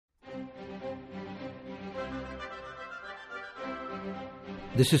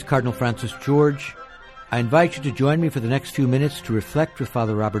This is Cardinal Francis George. I invite you to join me for the next few minutes to reflect with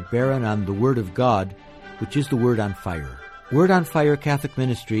Father Robert Barron on the Word of God, which is the Word on Fire. Word on Fire Catholic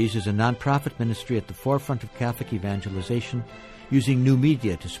Ministries is a nonprofit ministry at the forefront of Catholic evangelization, using new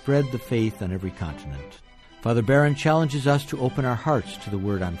media to spread the faith on every continent. Father Barron challenges us to open our hearts to the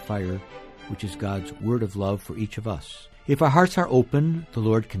Word on Fire, which is God's word of love for each of us. If our hearts are open, the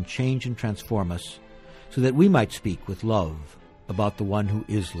Lord can change and transform us so that we might speak with love about the one who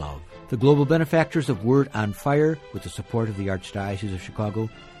is love. The global benefactors of Word on Fire, with the support of the Archdiocese of Chicago,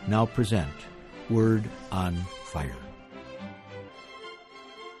 now present Word on Fire.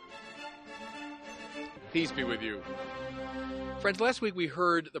 Peace be with you. Friends, last week we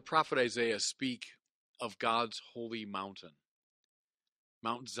heard the prophet Isaiah speak of God's holy mountain.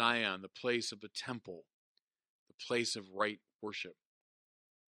 Mount Zion, the place of the temple, the place of right worship.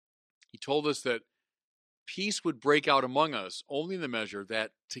 He told us that peace would break out among us only in the measure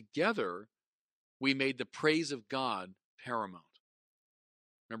that together we made the praise of God paramount.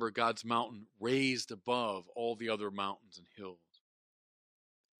 Remember, God's mountain raised above all the other mountains and hills.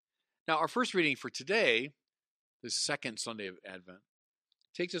 Now, our first reading for today, this second Sunday of Advent,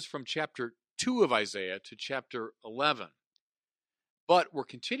 takes us from chapter 2 of Isaiah to chapter 11. But we're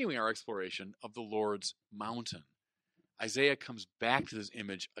continuing our exploration of the Lord's mountain. Isaiah comes back to this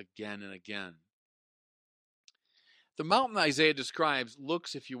image again and again. The mountain Isaiah describes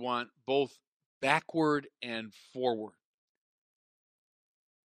looks, if you want, both backward and forward.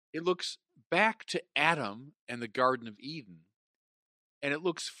 It looks back to Adam and the Garden of Eden, and it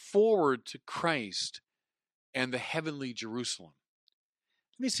looks forward to Christ and the heavenly Jerusalem.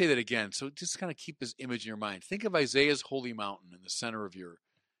 Let me say that again, so just kind of keep this image in your mind. Think of Isaiah's holy mountain in the center of your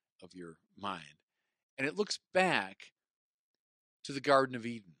mind, and it looks back to the Garden of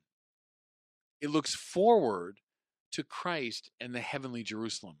Eden. It looks forward to Christ and the heavenly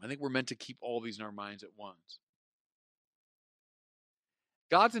Jerusalem. I think we're meant to keep all these in our minds at once.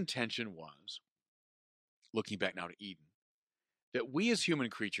 God's intention was, looking back now to Eden, that we as human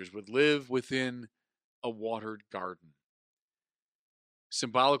creatures would live within a watered garden.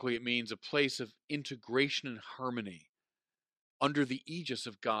 Symbolically, it means a place of integration and harmony under the aegis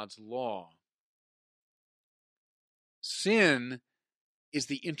of God's law. Sin is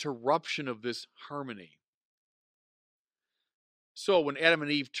the interruption of this harmony. So when Adam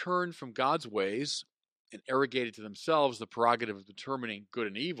and Eve turned from God's ways and arrogated to themselves the prerogative of determining good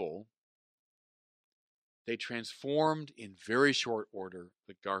and evil, they transformed in very short order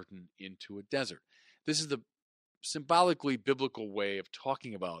the garden into a desert. This is the symbolically biblical way of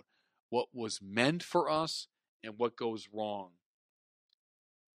talking about what was meant for us and what goes wrong.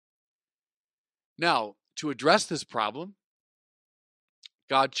 Now, to address this problem,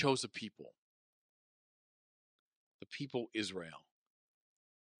 God chose a people, the people Israel.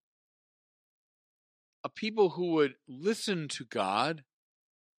 A people who would listen to God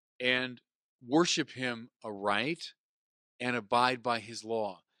and worship Him aright and abide by His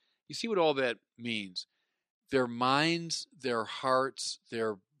law. You see what all that means? Their minds, their hearts,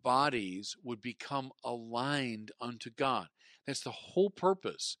 their bodies would become aligned unto God. That's the whole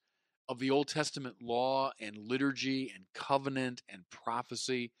purpose of the Old Testament law and liturgy and covenant and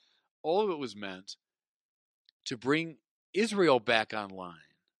prophecy. All of it was meant to bring Israel back online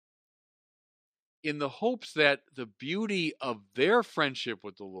in the hopes that the beauty of their friendship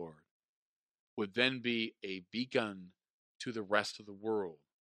with the Lord would then be a beacon to the rest of the world,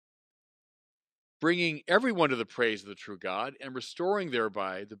 bringing everyone to the praise of the true God and restoring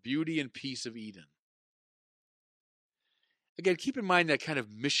thereby the beauty and peace of Eden. Again, keep in mind that kind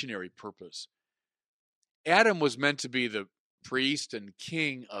of missionary purpose. Adam was meant to be the priest and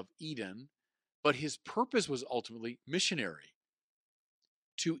king of Eden, but his purpose was ultimately missionary,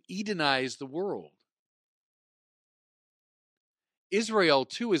 to Edenize the world. Israel,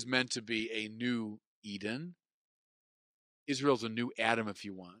 too, is meant to be a new Eden. Israel's a new Adam, if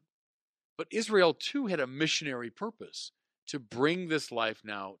you want. But Israel, too, had a missionary purpose to bring this life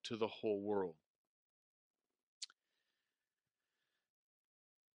now to the whole world.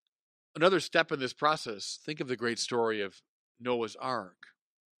 Another step in this process, think of the great story of Noah's Ark.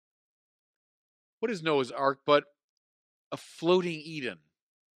 What is Noah's Ark but a floating Eden?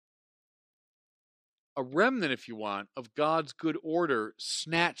 A remnant, if you want, of God's good order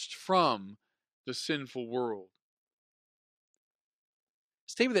snatched from the sinful world.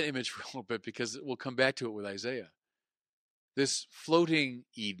 Stay with that image for a little bit because we'll come back to it with Isaiah. This floating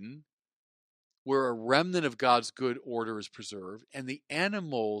Eden, where a remnant of God's good order is preserved, and the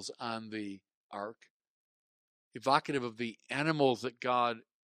animals on the ark, evocative of the animals that God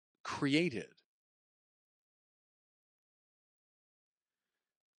created.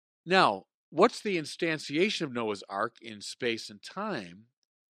 Now, what's the instantiation of Noah's Ark in space and time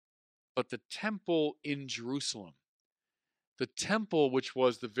but the temple in Jerusalem? The temple which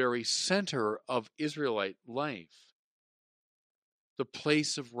was the very center of Israelite life, the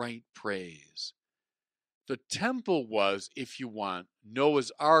place of right praise. The temple was, if you want,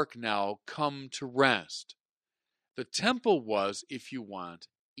 Noah's Ark now come to rest. The temple was, if you want,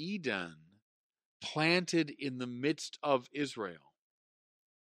 Eden planted in the midst of Israel.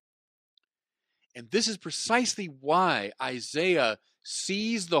 And this is precisely why Isaiah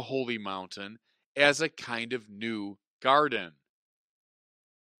sees the holy mountain as a kind of new garden.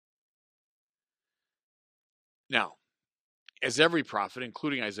 Now, as every prophet,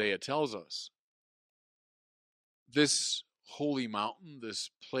 including Isaiah, tells us, this holy mountain, this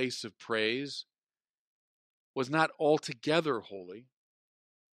place of praise, was not altogether holy.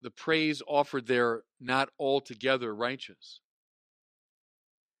 The praise offered there not altogether righteous.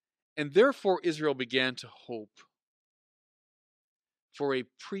 And therefore Israel began to hope for a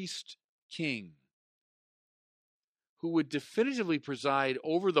priest king who would definitively preside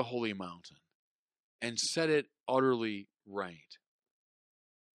over the holy mountain and set it utterly right.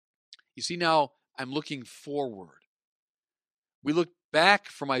 You see, now I'm looking forward. We look back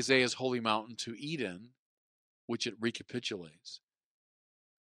from Isaiah's holy mountain to Eden, which it recapitulates.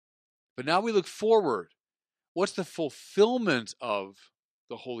 But now we look forward. What's the fulfillment of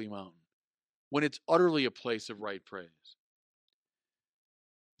the holy mountain when it's utterly a place of right praise?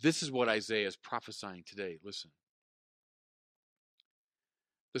 This is what Isaiah is prophesying today. Listen.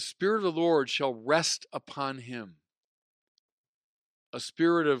 The Spirit of the Lord shall rest upon him, a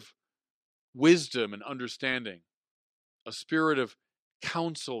spirit of wisdom and understanding, a spirit of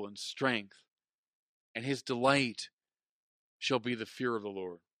counsel and strength, and his delight shall be the fear of the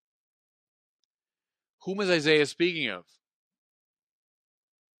Lord. Whom is Isaiah speaking of?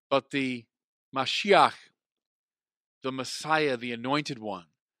 But the Mashiach, the Messiah, the Anointed One,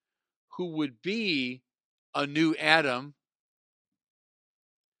 who would be a new Adam,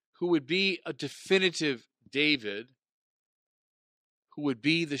 who would be a definitive David, who would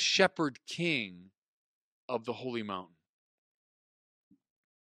be the shepherd king of the holy mountain.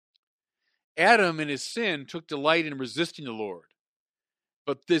 Adam in his sin took delight in resisting the Lord.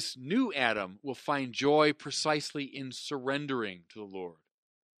 But this new Adam will find joy precisely in surrendering to the Lord.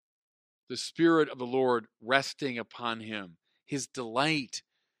 The Spirit of the Lord resting upon him. His delight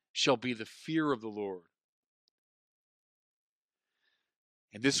shall be the fear of the Lord.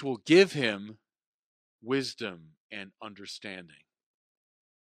 And this will give him wisdom and understanding.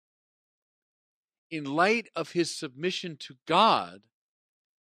 In light of his submission to God,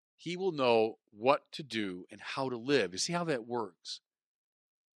 he will know what to do and how to live. You see how that works?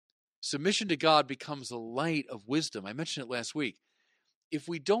 Submission to God becomes the light of wisdom. I mentioned it last week. If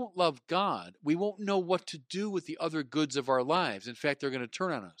we don't love God, we won't know what to do with the other goods of our lives. In fact, they're going to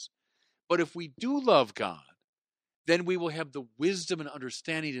turn on us. But if we do love God, then we will have the wisdom and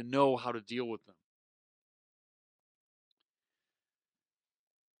understanding to know how to deal with them.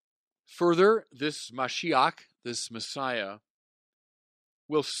 Further, this Mashiach, this Messiah,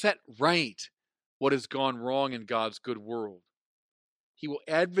 will set right what has gone wrong in God's good world. He will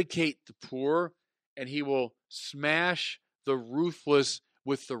advocate the poor, and he will smash the ruthless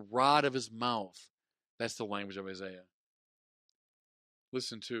with the rod of his mouth. That's the language of Isaiah.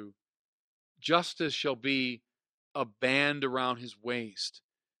 Listen to, justice shall be a band around his waist,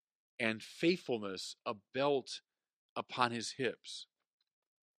 and faithfulness a belt upon his hips.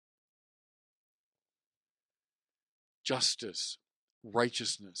 Justice,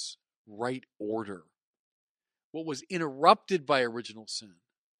 righteousness, right order. What was interrupted by original sin,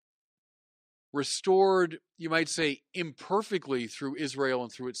 restored, you might say, imperfectly through Israel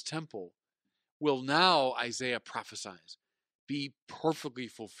and through its temple, will now, Isaiah prophesies, be perfectly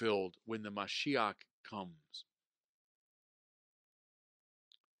fulfilled when the Mashiach comes.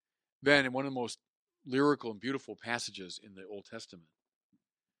 Then, in one of the most lyrical and beautiful passages in the Old Testament,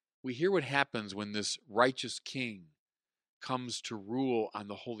 we hear what happens when this righteous king comes to rule on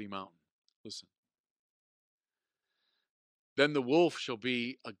the holy mountain. Listen. Then the wolf shall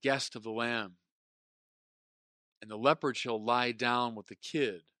be a guest of the lamb, and the leopard shall lie down with the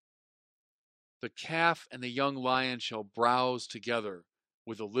kid. The calf and the young lion shall browse together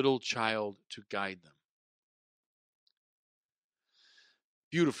with a little child to guide them.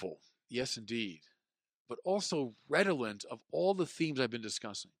 Beautiful, yes indeed, but also redolent of all the themes I've been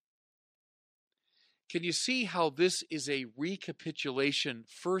discussing. Can you see how this is a recapitulation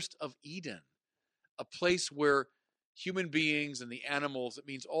first of Eden, a place where human beings and the animals, it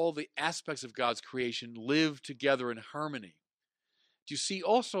means all the aspects of God's creation, live together in harmony. you see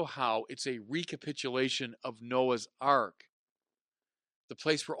also how it's a recapitulation of Noah's Ark, the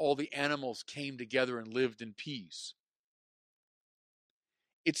place where all the animals came together and lived in peace.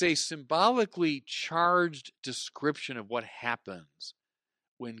 It's a symbolically charged description of what happens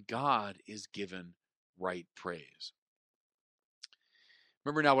when God is given right praise.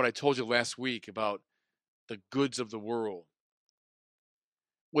 Remember now what I told you last week about the goods of the world.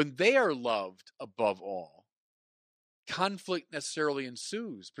 When they are loved above all, conflict necessarily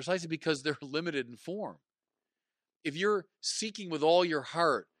ensues, precisely because they're limited in form. If you're seeking with all your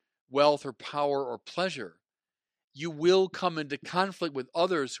heart wealth or power or pleasure, you will come into conflict with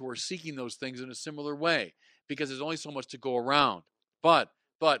others who are seeking those things in a similar way, because there's only so much to go around. But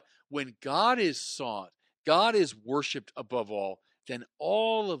when God is sought, God is worshipped above all, then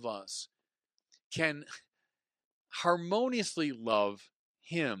all of us can harmoniously love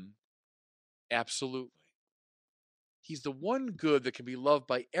him absolutely. He's the one good that can be loved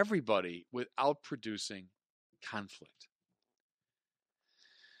by everybody without producing conflict.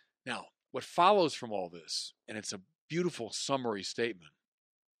 Now, what follows from all this, and it's a beautiful summary statement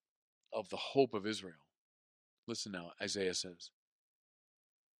of the hope of Israel. Listen now, Isaiah says,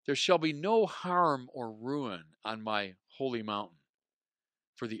 "There shall be no harm or ruin on my holy mountain,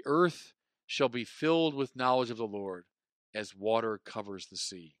 for the earth shall be filled with knowledge of the Lord as water covers the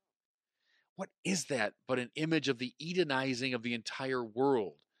sea." What is that but an image of the Edenizing of the entire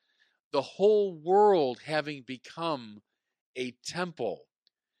world? The whole world having become a temple.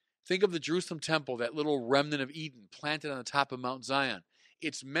 Think of the Jerusalem temple, that little remnant of Eden planted on the top of Mount Zion.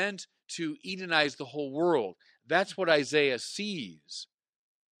 It's meant to Edenize the whole world. That's what Isaiah sees.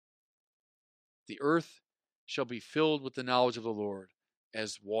 The earth shall be filled with the knowledge of the Lord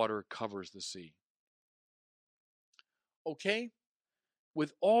as water covers the sea. Okay?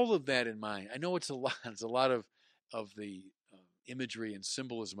 With all of that in mind, I know it's a lot of the imagery and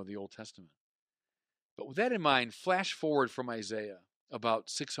symbolism of the Old Testament. But with that in mind, flash forward from Isaiah about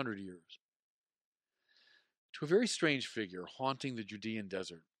 600 years to a very strange figure haunting the Judean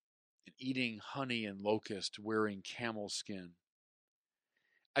desert and eating honey and locust, wearing camel skin.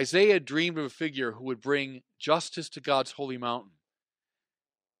 Isaiah dreamed of a figure who would bring justice to God's holy mountain.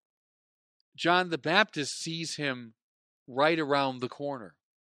 John the Baptist sees him right around the corner.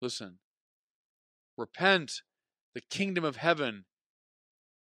 Listen, repent, the kingdom of heaven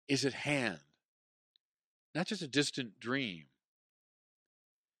is at hand. Not just a distant dream.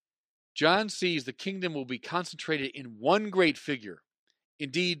 John sees the kingdom will be concentrated in one great figure.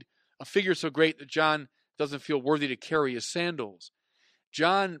 Indeed, a figure so great that John doesn't feel worthy to carry his sandals.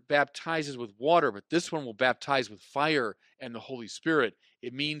 John baptizes with water, but this one will baptize with fire and the Holy Spirit.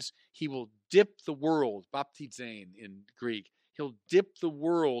 It means he will dip the world, baptizein in Greek. He'll dip the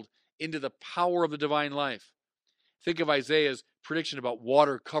world into the power of the divine life. Think of Isaiah's prediction about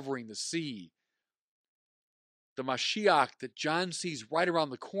water covering the sea. The Mashiach that John sees right around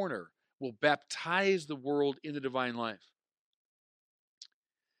the corner will baptize the world in the divine life.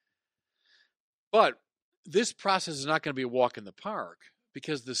 But this process is not going to be a walk in the park,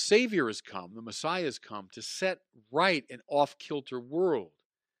 because the Savior has come, the Messiah has come to set right an off-kilter world.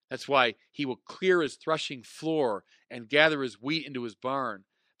 That's why he will clear his threshing floor and gather his wheat into his barn.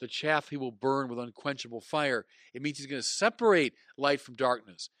 The chaff he will burn with unquenchable fire. It means he's going to separate light from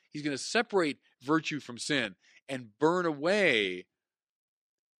darkness. He's going to separate virtue from sin and burn away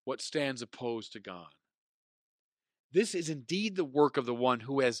what stands opposed to God. This is indeed the work of the one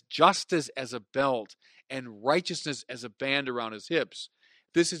who has justice as a belt and righteousness as a band around his hips.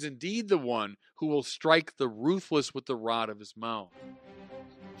 This is indeed the one who will strike the ruthless with the rod of his mouth.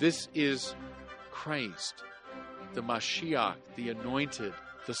 This is Christ, the Mashiach, the anointed,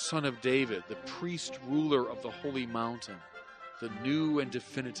 the Son of David, the priest ruler of the holy mountain, the new and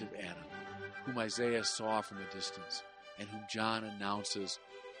definitive Adam, whom Isaiah saw from a distance and whom John announces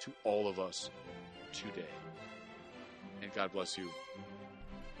to all of us today. And God bless you.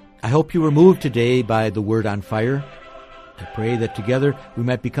 I hope you were moved today by the Word on Fire. I pray that together we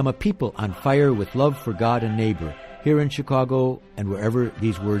might become a people on fire with love for God and neighbor, here in Chicago and wherever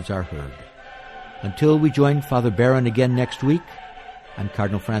these words are heard. Until we join Father Barron again next week, I'm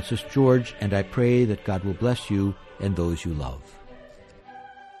Cardinal Francis George, and I pray that God will bless you and those you love.